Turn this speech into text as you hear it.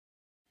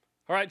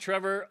All right,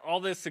 Trevor, all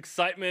this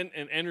excitement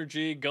and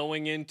energy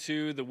going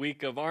into the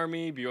week of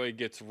Army. BYU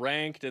gets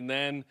ranked, and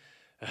then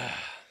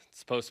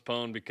it's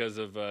postponed because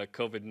of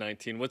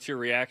COVID-19. What's your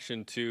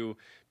reaction to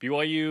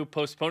BYU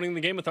postponing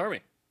the game with Army?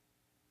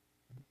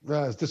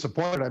 It's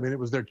disappointed. I mean, it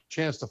was their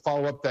chance to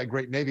follow up that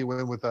great Navy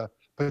win with a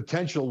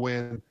potential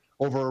win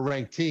over a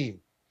ranked team.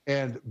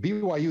 And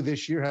BYU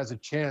this year has a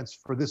chance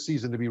for this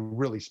season to be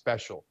really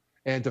special.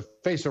 And to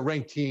face a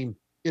ranked team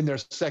in their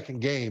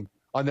second game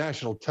on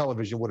national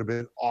television would have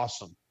been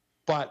awesome.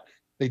 But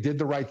they did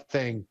the right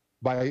thing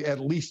by at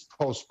least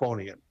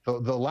postponing it.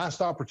 The last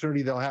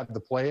opportunity they'll have to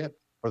play it,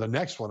 or the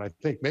next one, I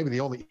think, maybe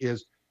the only,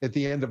 is at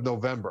the end of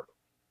November.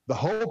 The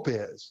hope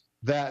is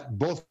that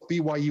both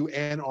BYU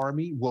and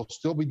Army will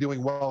still be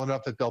doing well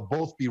enough that they'll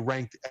both be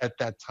ranked at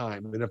that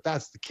time. And if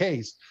that's the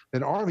case,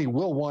 then Army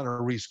will want to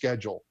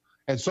reschedule.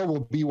 And so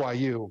will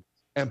BYU,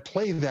 and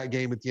play that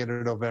game at the end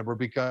of November,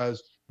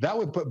 because that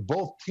would put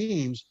both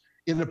teams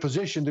in a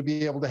position to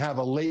be able to have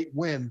a late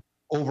win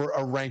over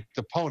a ranked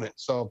opponent.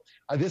 So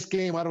this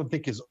game I don't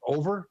think is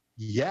over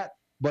yet,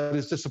 but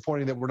it's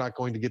disappointing that we're not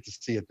going to get to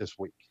see it this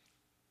week.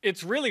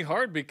 It's really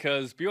hard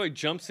because BYU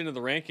jumps into the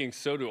rankings,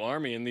 so do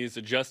Army, in these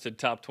adjusted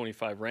top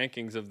 25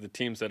 rankings of the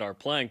teams that are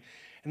playing.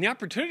 And the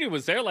opportunity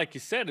was there, like you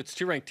said. It's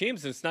two ranked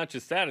teams, and it's not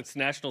just that. It's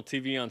national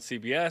TV on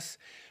CBS.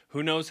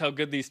 Who knows how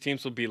good these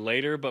teams will be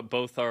later, but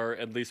both are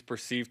at least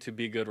perceived to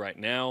be good right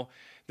now.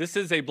 This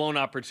is a blown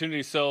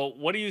opportunity. So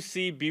what do you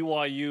see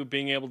BYU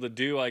being able to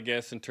do, I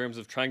guess, in terms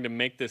of trying to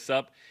make this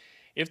up?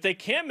 If they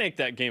can't make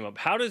that game up,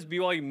 how does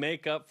BYU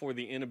make up for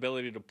the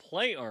inability to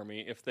play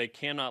Army if they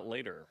cannot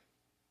later?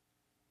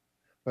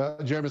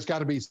 Jeremy, it's got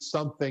to be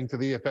something to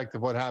the effect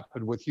of what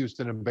happened with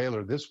Houston and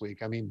Baylor this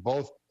week. I mean,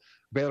 both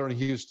Baylor and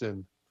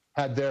Houston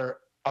had their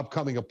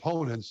upcoming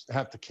opponents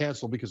have to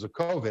cancel because of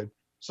COVID.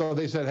 So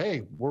they said,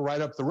 hey, we're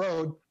right up the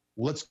road.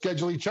 Let's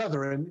schedule each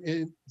other. And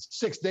in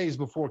 6 days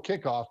before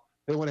kickoff,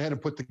 they went ahead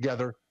and put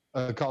together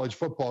a college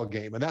football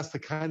game. And that's the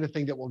kind of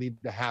thing that will need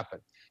to happen.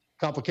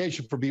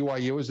 Complication for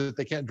BYU is that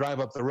they can't drive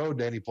up the road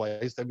to any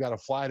place. They've got to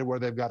fly to where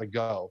they've got to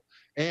go.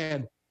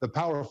 And the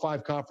Power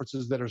 5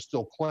 conferences that are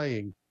still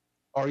playing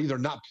are either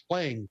not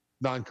playing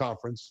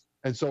non-conference,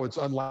 and so it's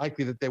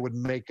unlikely that they would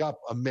make up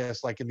a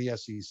miss, like in the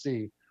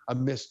SEC, a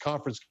missed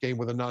conference game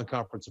with a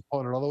non-conference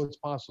opponent, although it's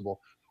possible,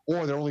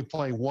 or they're only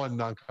playing one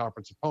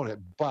non-conference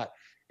opponent. But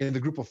in the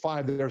group of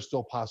 5, there are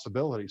still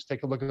possibilities.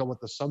 Take a look at what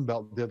the Sun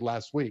Belt did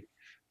last week.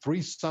 3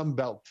 Sun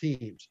Belt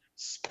teams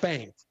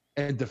spanked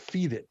and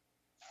defeated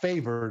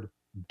favored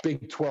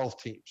Big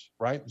 12 teams,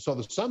 right? So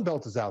the Sun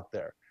Belt is out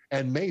there.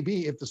 And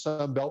maybe if the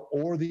Sun Belt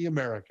or the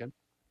American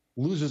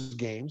loses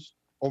games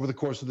over the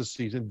course of the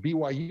season,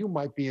 BYU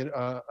might be an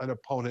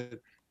opponent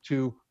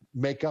to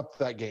make up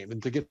that game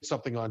and to get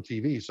something on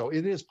TV. So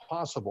it is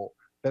possible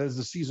that as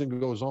the season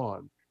goes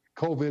on,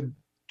 COVID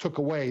took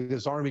away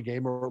this Army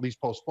game, or at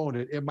least postponed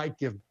it. It might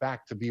give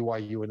back to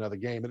BYU another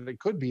game. And it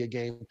could be a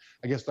game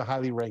against a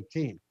highly ranked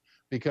team,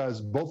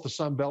 because both the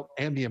Sun Belt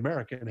and the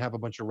American have a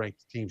bunch of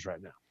ranked teams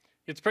right now.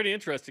 It's pretty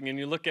interesting. And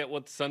you look at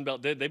what the Sun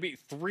Belt did. They beat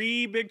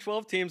 3 Big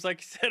 12 teams,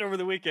 like you said, over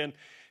the weekend.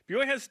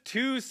 BYU has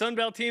 2 Sun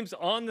Belt teams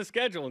on the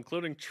schedule,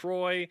 including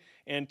Troy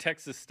and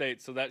Texas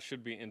State, so that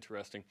should be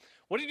interesting.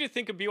 What did you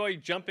think of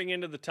BYU jumping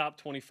into the top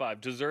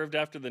 25? Deserved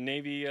after the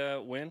Navy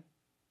win?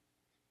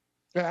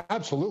 Yeah,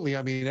 absolutely.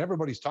 I mean,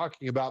 everybody's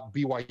talking about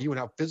BYU and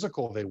how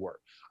physical they were.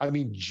 I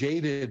mean,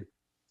 jaded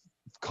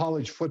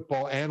college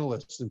football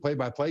analysts and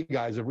play-by-play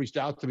guys have reached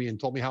out to me and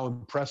told me how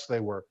impressed they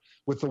were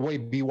with the way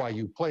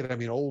BYU played. I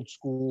mean, old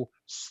school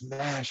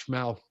smash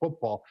mouth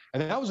football.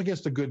 And that was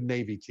against a good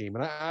Navy team.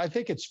 And I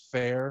think it's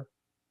fair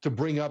to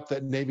bring up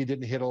that Navy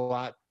didn't hit a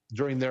lot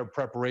during their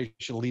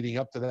preparation leading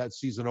up to that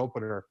season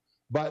opener.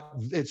 But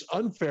it's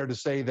unfair to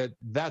say that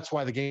that's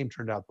why the game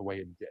turned out the way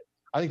it did.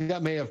 I think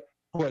that may have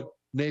put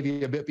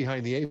Navy a bit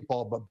behind the 8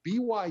 ball, but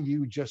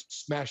BYU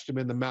just smashed them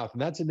in the mouth.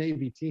 And that's a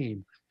Navy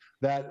team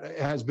that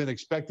has been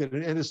expected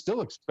and is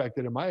still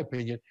expected, in my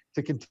opinion,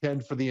 to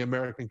contend for the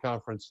American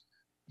Conference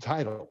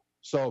title.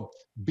 So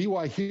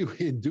BYU,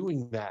 in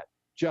doing that,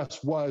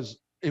 just was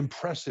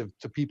impressive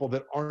to people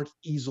that aren't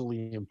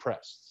easily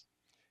impressed.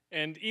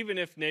 And even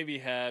if Navy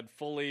had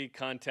fully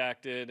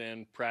contacted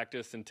and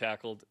practiced and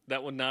tackled,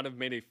 that would not have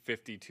made a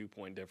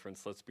 52-point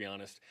difference, let's be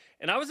honest.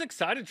 And I was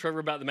excited, Trevor,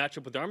 about the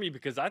matchup with Army,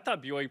 because I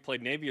thought BYU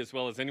played Navy as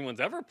well as anyone's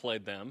ever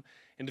played them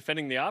in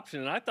defending the option,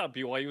 and I thought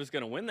BYU was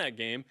going to win that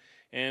game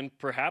and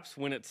perhaps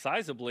win it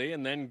sizably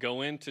and then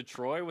go into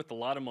Troy with a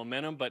lot of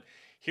momentum. But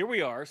here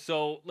we are.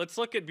 So let's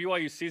look at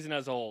BYU's season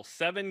as a whole.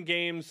 7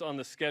 games on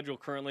the schedule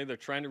currently. They're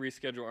trying to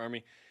reschedule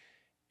Army.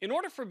 In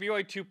order for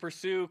BYU to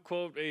pursue,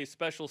 quote, a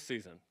special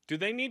season, do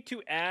they need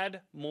to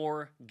add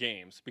more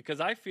games? Because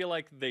I feel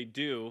like they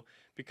do,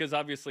 because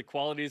obviously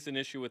quality is an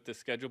issue with this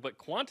schedule. But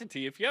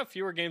quantity, if you have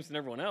fewer games than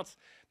everyone else,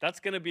 that's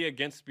going to be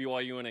against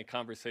BYU in a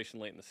conversation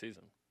late in the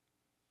season.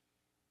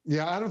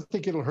 Yeah, I don't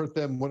think it'll hurt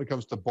them when it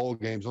comes to bowl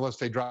games, unless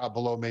they drop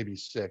below maybe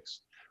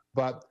 6.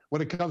 But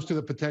when it comes to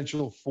the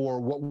potential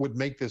for what would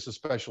make this a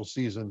special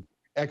season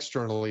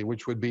externally,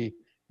 which would be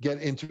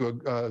get into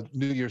a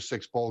New Year's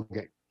Six bowl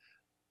game,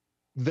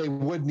 they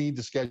would need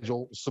to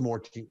schedule some more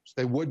teams.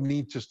 They would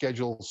need to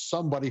schedule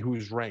somebody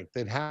who's ranked.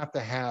 They'd have to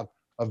have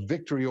a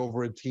victory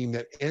over a team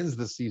that ends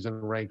the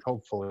season ranked,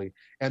 hopefully,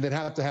 and they'd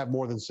have to have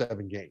more than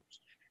 7 games.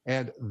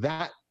 And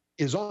that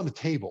is on the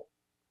table.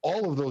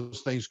 All of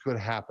those things could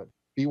happen.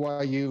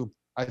 BYU,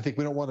 I think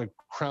we don't want to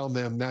crown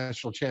them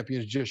national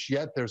champions just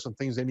yet. There's some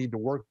things they need to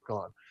work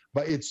on.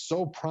 But it's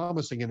so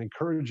promising and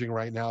encouraging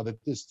right now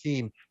that this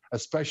team,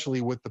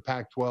 especially with the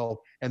Pac-12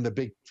 and the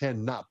Big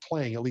Ten not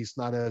playing, at least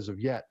not as of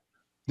yet,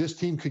 this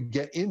team could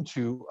get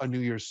into a New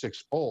Year's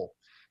Six bowl.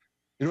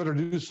 In order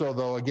to do so,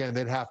 though, again,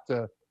 they'd have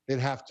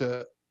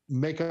to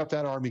make up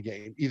that Army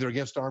game, either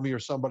against Army or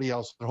somebody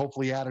else, and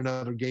hopefully add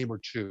another game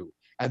or 2.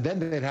 And then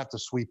they'd have to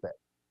sweep it.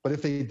 But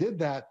if they did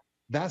that,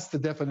 that's the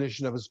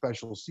definition of a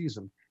special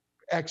season.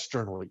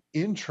 Externally,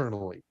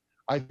 internally,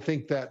 I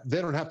think that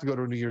they don't have to go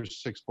to a New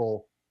Year's Six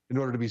bowl in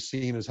order to be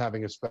seen as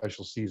having a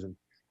special season.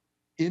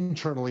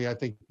 Internally, I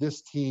think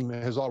this team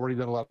has already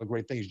done a lot of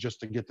great things just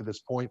to get to this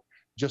point,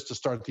 just to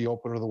start the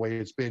opener the way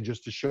it's been,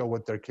 just to show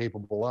what they're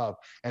capable of.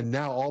 And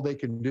now all they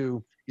can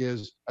do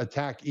is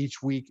attack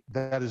each week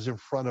that is in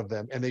front of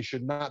them. And they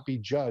should not be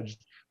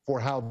judged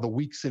for how the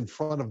weeks in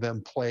front of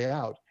them play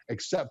out,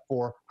 except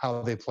for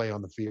how they play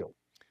on the field.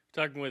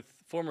 Talking with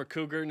former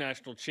Cougar,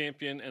 national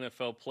champion,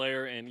 NFL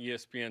player, and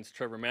ESPN's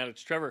Trevor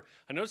Matich. Trevor,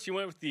 I noticed you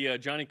went with the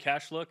Johnny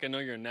Cash look. I know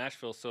you're in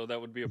Nashville, so that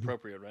would be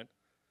appropriate, right?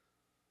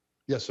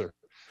 Yes, sir.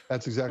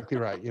 That's exactly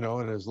right.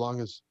 And as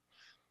long as,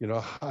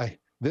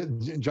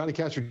 Johnny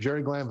Cash or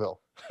Jerry Glanville.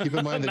 Keep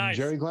in mind that Nice.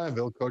 Jerry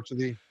Glanville, coach of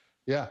the,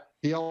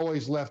 he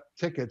always left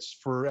tickets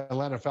for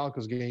Atlanta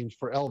Falcons games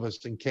for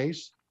Elvis in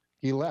case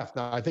he left.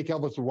 Now, I think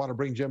Elvis would want to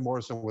bring Jim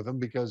Morrison with him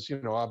because,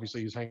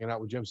 obviously he's hanging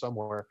out with Jim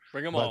somewhere.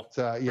 Bring them all.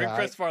 Bring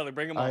Chris Farley.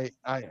 Bring them all.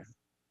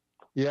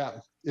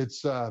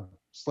 It's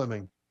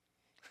slimming.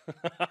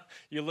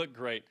 You look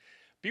great.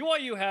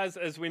 BYU has,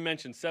 as we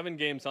mentioned, 7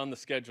 games on the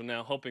schedule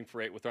now, hoping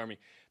for 8 with Army.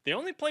 They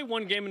only play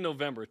 1 game in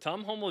November.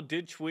 Tom Homo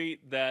did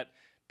tweet that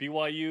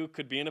BYU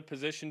could be in a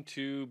position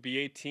to be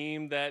a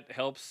team that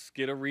helps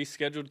get a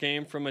rescheduled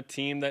game from a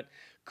team that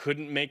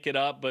couldn't make it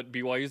up, but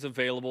BYU's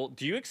available.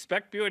 Do you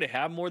expect BYU to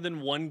have more than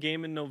 1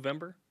 game in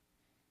November?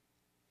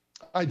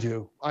 I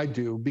do,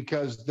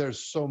 because there's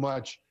so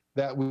much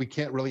that we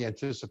can't really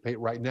anticipate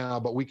right now,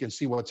 but we can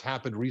see what's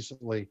happened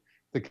recently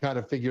to kind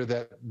of figure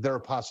that there are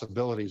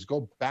possibilities.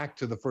 Go back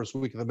to the first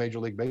week of the Major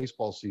League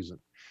Baseball season,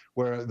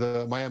 where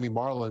the Miami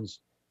Marlins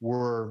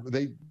were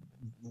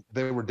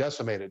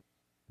decimated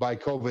by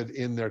COVID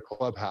in their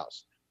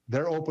clubhouse.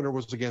 Their opener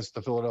was against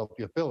the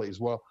Philadelphia Phillies.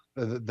 Well,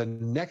 the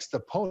next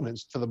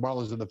opponents to the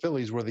Marlins and the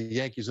Phillies were the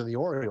Yankees and the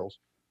Orioles.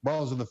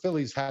 Marlins and the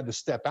Phillies had to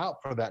step out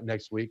for that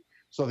next week.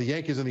 So the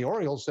Yankees and the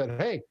Orioles said,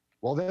 hey,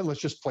 well, then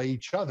let's just play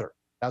each other.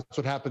 That's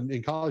what happened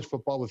in college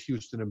football with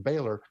Houston and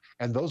Baylor.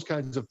 And those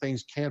kinds of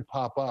things can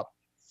pop up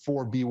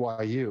for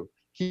BYU.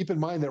 Keep in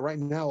mind that right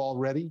now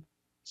already,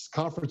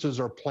 conferences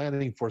are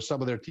planning for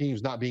some of their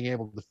teams not being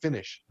able to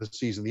finish the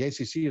season. The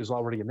ACC has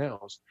already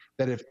announced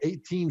that if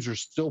 8 teams are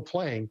still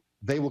playing,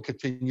 they will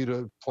continue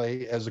to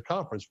play as a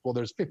conference. Well,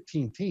 there's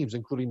 15 teams,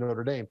 including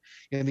Notre Dame,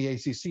 in the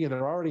ACC, and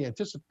they're already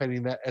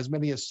anticipating that as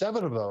many as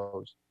 7 of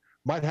those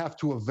might have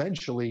to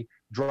eventually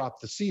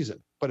drop the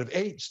season. But if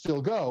 8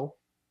 still go,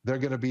 they're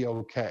going to be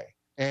okay.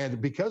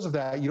 And because of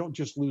that, you don't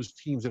just lose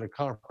teams in a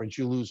conference,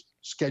 you lose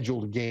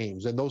scheduled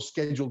games. And those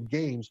scheduled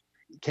games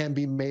can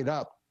be made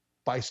up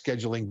by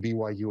scheduling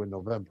BYU in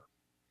November.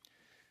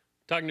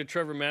 Talking to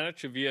Trevor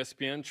Matich of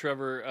ESPN.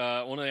 Trevor,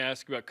 I want to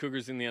ask you about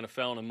Cougars in the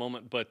NFL in a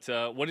moment, but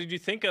what did you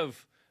think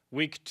of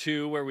week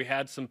 2 where we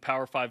had some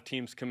Power 5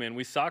 teams come in?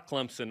 We saw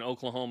Clemson,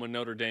 Oklahoma,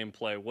 Notre Dame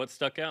play. What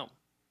stuck out?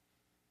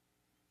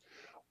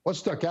 What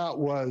stuck out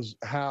was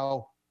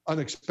how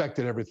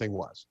unexpected everything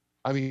was.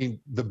 I mean,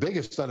 the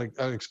biggest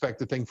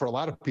unexpected thing for a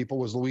lot of people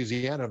was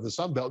Louisiana of the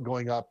Sun Belt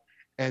going up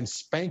and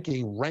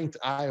spanking ranked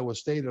Iowa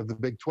State of the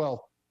Big 12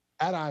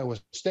 at Iowa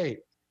State.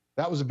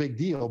 That was a big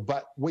deal.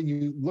 But when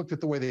you looked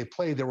at the way they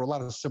played, there were a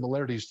lot of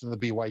similarities to the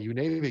BYU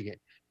Navy game.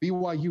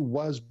 BYU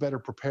was better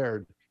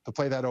prepared to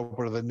play that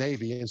over the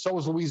Navy, and so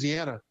was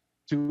Louisiana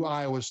to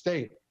Iowa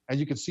State. And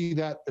you could see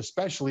that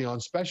especially on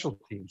special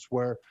teams,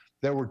 where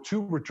there were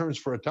 2 returns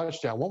for a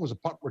touchdown. One was a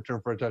punt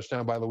return for a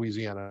touchdown by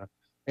Louisiana.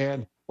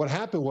 And what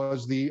happened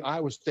was the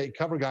Iowa State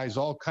cover guys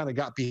all kind of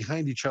got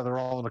behind each other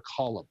all in a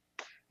column.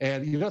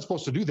 And you're not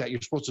supposed to do that.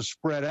 You're supposed to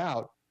spread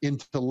out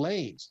into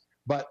lanes.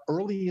 But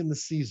early in the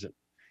season,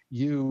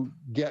 you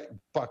get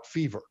buck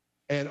fever.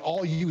 And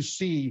all you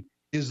see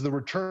is the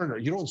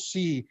returner. You don't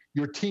see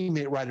your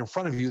teammate right in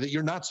front of you that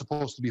you're not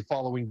supposed to be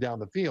following down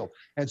the field.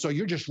 And so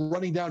you're just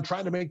running down,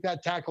 trying to make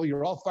that tackle.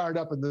 You're all fired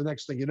up. And the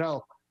next thing you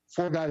know,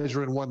 4 guys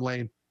are in one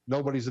lane.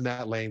 Nobody's in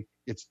that lane.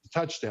 It's the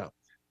touchdown.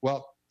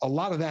 Well, a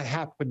lot of that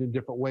happened in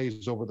different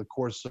ways over the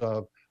course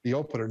of the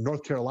opener.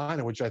 North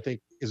Carolina, which I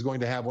think is going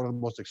to have one of the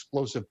most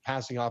explosive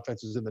passing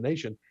offenses in the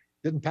nation,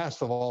 didn't pass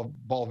the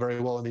ball very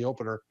well in the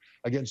opener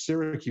against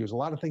Syracuse. A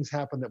lot of things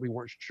happened that we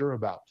weren't sure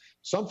about.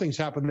 Some things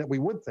happened that we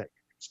would think.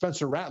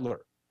 Spencer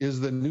Rattler is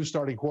the new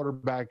starting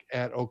quarterback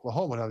at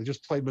Oklahoma. Now, they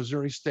just played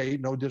Missouri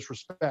State, no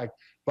disrespect,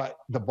 but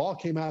the ball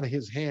came out of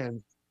his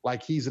hand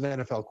like he's an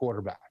NFL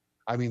quarterback.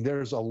 I mean,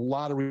 there's a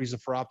lot of reason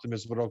for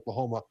optimism at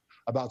Oklahoma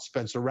about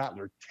Spencer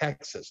Rattler.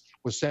 Texas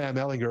with Sam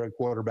Ehlinger at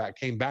quarterback,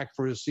 came back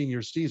for his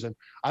senior season.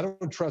 I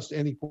don't trust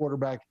any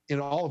quarterback in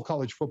all of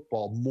college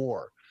football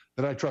more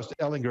than I trust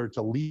Ehlinger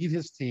to lead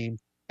his team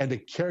and to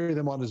carry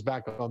them on his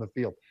back on the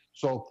field.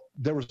 So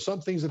there were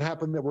some things that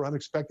happened that were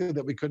unexpected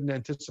that we couldn't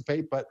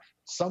anticipate, but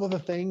some of the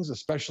things,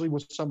 especially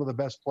with some of the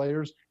best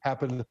players,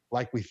 happened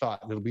like we thought,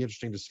 and it'll be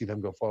interesting to see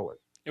them go forward.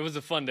 It was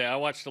a fun day. I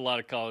watched a lot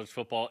of college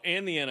football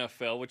and the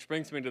NFL, which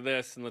brings me to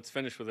this, and let's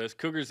finish with this.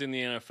 Cougars in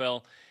the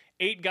NFL.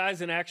 8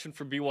 guys in action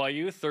for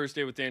BYU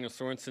Thursday with Daniel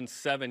Sorensen,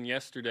 7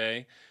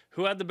 yesterday.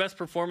 Who had the best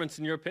performance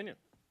in your opinion?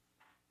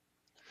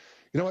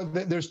 You know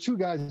what? There's 2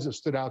 guys that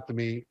stood out to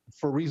me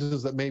for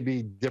reasons that may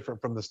be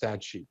different from the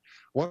stat sheet.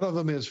 One of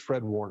them is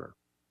Fred Warner.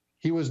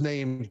 He was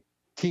named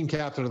team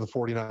captain of the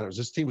 49ers.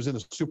 This team was in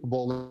the Super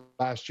Bowl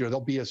last year. They'll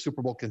be a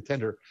Super Bowl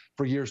contender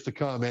for years to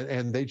come,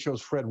 and they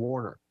chose Fred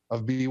Warner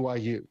of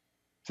BYU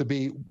to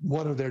be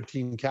one of their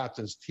team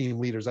captains, team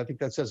leaders. I think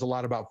that says a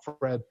lot about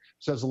Fred,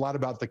 says a lot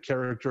about the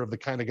character of the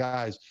kind of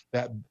guys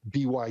that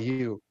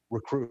BYU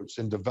recruits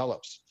and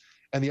develops.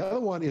 And the other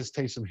one is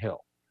Taysom Hill.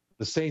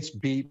 The Saints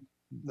beat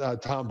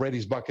Tom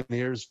Brady's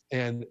Buccaneers,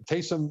 and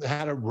Taysom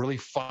had a really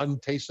fun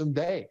Taysom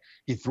day.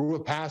 He threw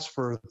a pass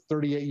for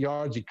 38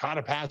 yards. He caught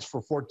a pass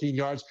for 14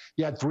 yards.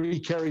 He had 3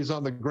 carries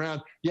on the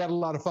ground. He had a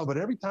lot of fun, but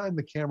every time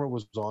the camera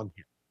was on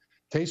him,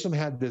 Taysom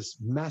had this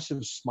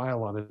massive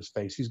smile on his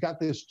face. He's got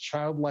this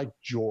childlike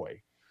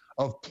joy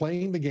of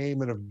playing the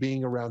game and of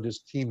being around his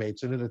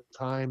teammates. And at a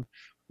time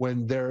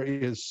when there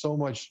is so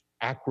much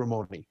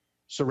acrimony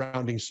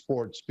surrounding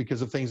sports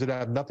because of things that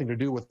have nothing to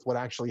do with what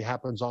actually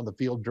happens on the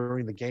field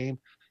during the game,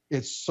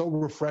 it's so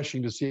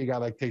refreshing to see a guy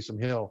like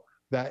Taysom Hill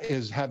that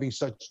is having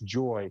such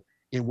joy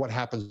in what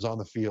happens on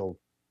the field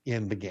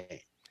in the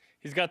game.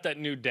 He's got that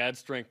new dad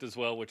strength as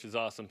well, which is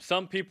awesome.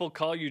 Some people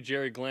call you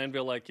Jerry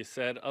Glanville, like you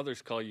said.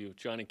 Others call you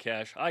Johnny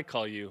Cash. I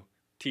call you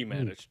T.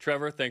 Matich.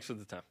 Trevor, thanks for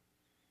the time.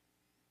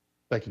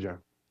 Thank you, Jerry.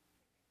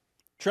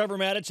 Trevor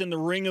Matich in the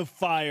Ring of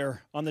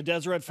Fire on the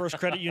Deseret First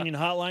Credit Union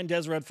Hotline.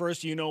 Deseret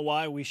First, you know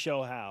why, we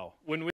show how. When we